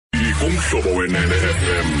umhlobo wenene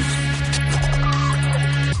FM.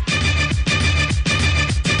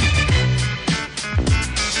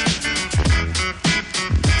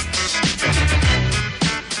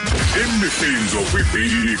 Imhlinzo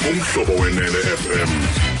kwibhili kumhlobo wenene FM.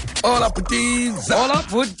 Hola Butiza. Hola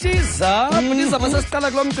Butiza. Butiza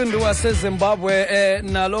masasiqala kulo mcimbi waseZimbabwe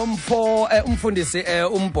nalomfo umfundisi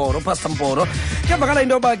uMboro Pastor Mboro. Kuyavakala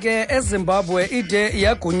into yoba ke eZimbabwe ide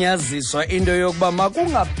yagunyaziswa into yokuba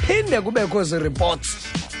makungaphinde kubekho zi-reports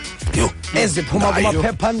eziphuma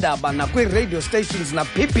kumaphephandaba nakwi-radio stations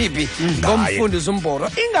na-PPP ngomfundisi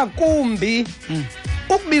uMboro, ingakumbi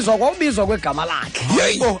ukubizwa kwegama lakhe.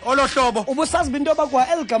 Olo hlobo Ubusazi into yoba kwa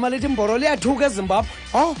eligama lithi Mboro liyathuka eZimbabwe.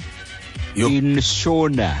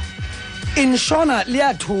 Inshona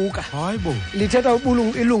liyathuka. Hayibo. Lithetha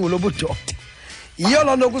ilungu lobudoda. Yiyo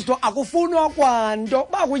loo nto kusithiwa akufunwa kwanto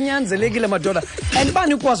bakunyanzelekile madoda and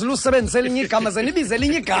banikwazi ulusebenzisa elinye igama zenibize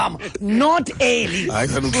elinye igama not eli. Hayi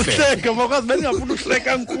uhleka makazi beningafuna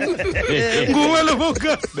ukuhleka nguwe lo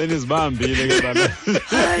boka benizibambile ke bana.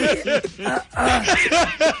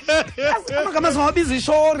 Amagama siwabiza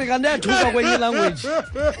ishori kanti ayathuka kwenye language.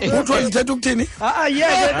 Kuthiwa lithetha ukuthini?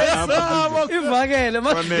 Ivakele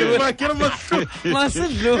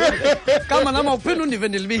masidlule kama nama uphinde undive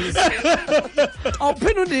ndilibiza.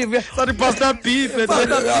 Awuphinde undive sathi Pastor B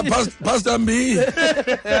Pastor B.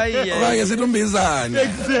 Okanye sithi umbizane.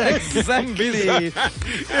 Exactly.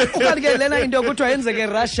 Ukanti ke lena into kuthiwa yenzeke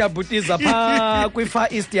Russia Butiza pha kwi-Far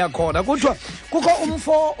East yakhona kuthiwa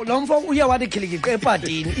kukho lo mfo uye wathi khilikiqe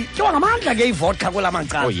epadini ityiwa ngamandla ke ivodka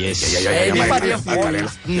kwelamacala. Oh yes.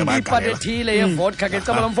 Ipati ethile yevodka ke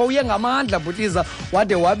caba lo mfo uye ngamandla Butiza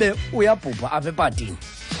wade wabe uyabhubha apha epadini.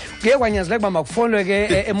 Kuye kwanyanzeleka uba makufonwe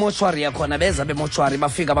ke emoshwari yakhona beza bemoshwari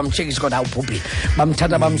bafika bamtshekisha kodwa awubhubhile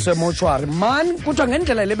bamthatha bamse emoshwari man kuthiwa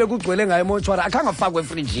ngendlela le bekugcwele ngayo emoshwari akhangafakwe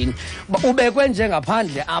efrijini ubekwe nje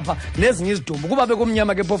ngaphandle apha nezinye izidumbu kuba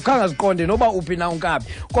bekumnyama ke phofu khangaziqonde noba uphi na unkabi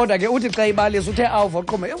kodwa ke uthi xa ibalisa uthe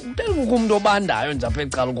awuvoqome umuntu obandayo nje apha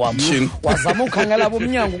ecala kwabo wazama ukhangela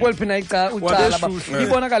bomnyango kweliphi na ucala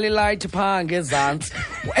ibonakala ilight phaa ngezantsi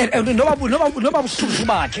noba bushushu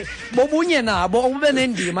bakhe bobunye nabo obube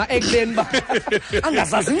nendima ekubeni ba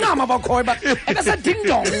angazazi ncama bakhoyo ba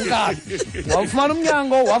ebesedingdonga wafumana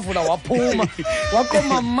umnyango wavula waphuma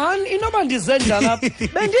waqoma man inoba ndize njani apha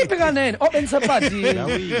bendiphi kanene bendisepadini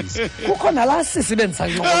kukho nalasisi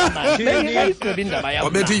bendisancoma bengekayigqiba indaba yabo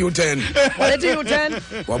wabethi U10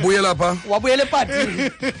 wabuyela pha wabuyela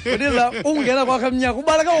epadini udiza ungena kwakhe emnyango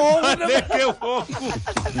ubaleka wonke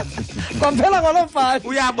kwaphela kwalo mfana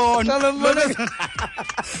uyabona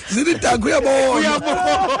zithi takho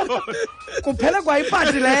uyabona kuphela kwa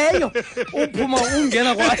ipati leyo uphuma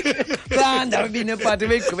ungena kwakhe kanda bine ipati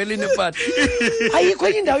beyigqibela inepati ayikho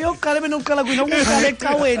enye indawo yokuqala benokuqala kwina ukuqala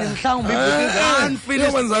ecaweni mhlawumbi anfile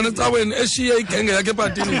wenzana ecaweni eshiya igenge yakhe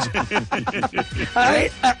epatini nje.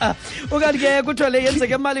 Hayi ukanti ke kuthiwa le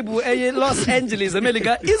yenzeke eMalibu eLos Angeles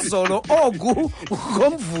eMelika izolo ogu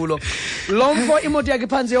ngomvulo lo mfo imoto yakhe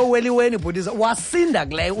phansi yoweliweni Butiza wasinda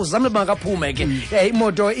kuleyo uzamle bangaphume ke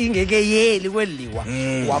imoto ingekeyeli kweliwa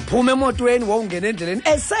waphuma emotweni wawungena endleleni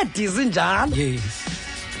esedizi njalo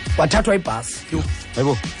wathathwa ibhasi.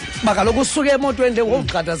 Hayibo. Bakaloku usuke emotweni le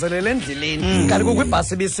wogqadazelela endleleni kanti kukho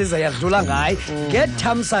ibhasi bisiza yadlula ngayo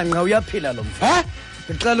ngethamsanqa uyaphila lo mfo.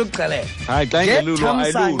 Ngicela ukucelela. Hayi xa ingelulo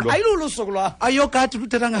ayilulo usuku lwa ayokati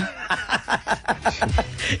luthetha nga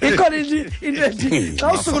ikhona into ethi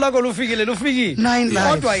xa usuku lakho lufikile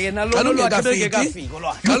kodwa yena lo lwakhe ngekafiki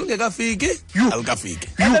kalungekafiki alikafiki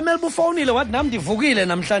ebemele bufowunile wathi nami ndivukile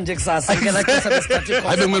namhlanje kusasa ngela xesha lesithathe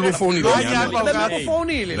hayi bemele bufowunile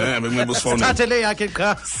bemele bufowunile thathele yakhe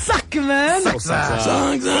qha suck man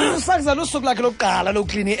sakza lusuku lakhe lokuqala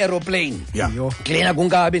lokuklina i-aeroplane klina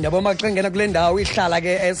kungabi ndabo maxengena kule ndawo ihlala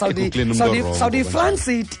ke Saudi France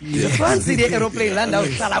City aeroplane la ndawo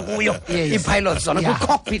ihlala kuyo ipilot zona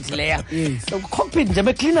ku-cockpit leya cockpit nje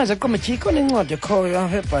beklina nje qoma chiko nencwadi ekhoyo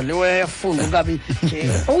ebhaliweyo yafunda ungabi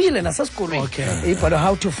uyile nasesikolweni ibhalwe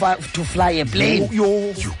how to fly a plane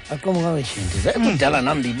aqoma ngabe shinti kudala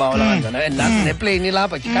nami ndibawula kanjani nazi neplane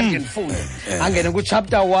lapha kanti ndifunde angene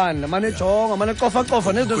ku-chapter 1 mane ejonga mane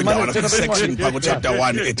cofa nezinto zimane section pha ku-chapter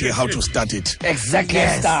 1 ethi how to start it exactly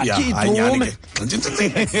start idume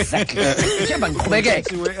exactly njeba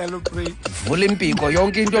ngiqhubekeke vula impiko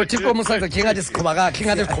yonke into thixo musaza ngingathi siqhuba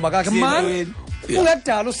kakhe man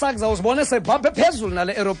ungedala usakza uzibone sebhabhe phezulu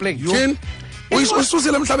nale aeroplane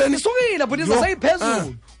uyisusile emhlabeni isukile but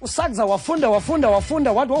izaseyiphezulu usakza wafunda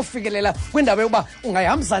wathi wofikelela kwindaba yokuba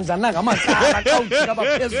ungayihambisa njani na ngamakara xa ujika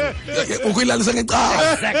baphezulu ukuyilalisa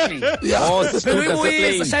ngecala. Exactly.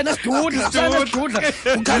 Yeah. Shayina sidudla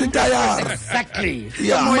Ukhali itayara. exactly.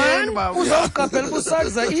 Yeah. Man uzawuqaphela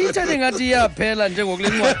ubusakza itshe ngathi iyaphela njengokule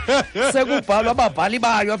ncwadi sekubhalwa ababhali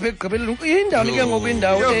bayo apha ekugqibeleni indawo ke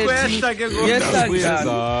ngokwindawo ethi yehla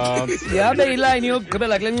njani. Yabe iline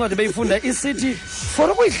yokugqibela kule ncwadi beyifunda isithi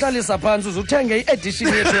for ukuyihlalisa phansi uzuthenge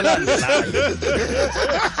i-edition yethu elandelayo.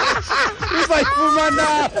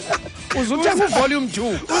 Uzayifumana uzuthenga uvolume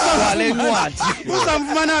 2 wale ncwadi.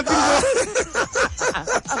 Uzamfumana phi ngo?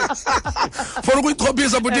 For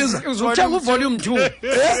ukuyichophisa butiza. Uzuthenga uvolume 2.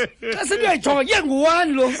 Xa sibuyayijonga yengu-1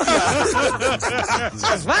 lo.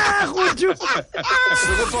 Asivakuthi.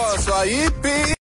 Sikuphoswa yipi.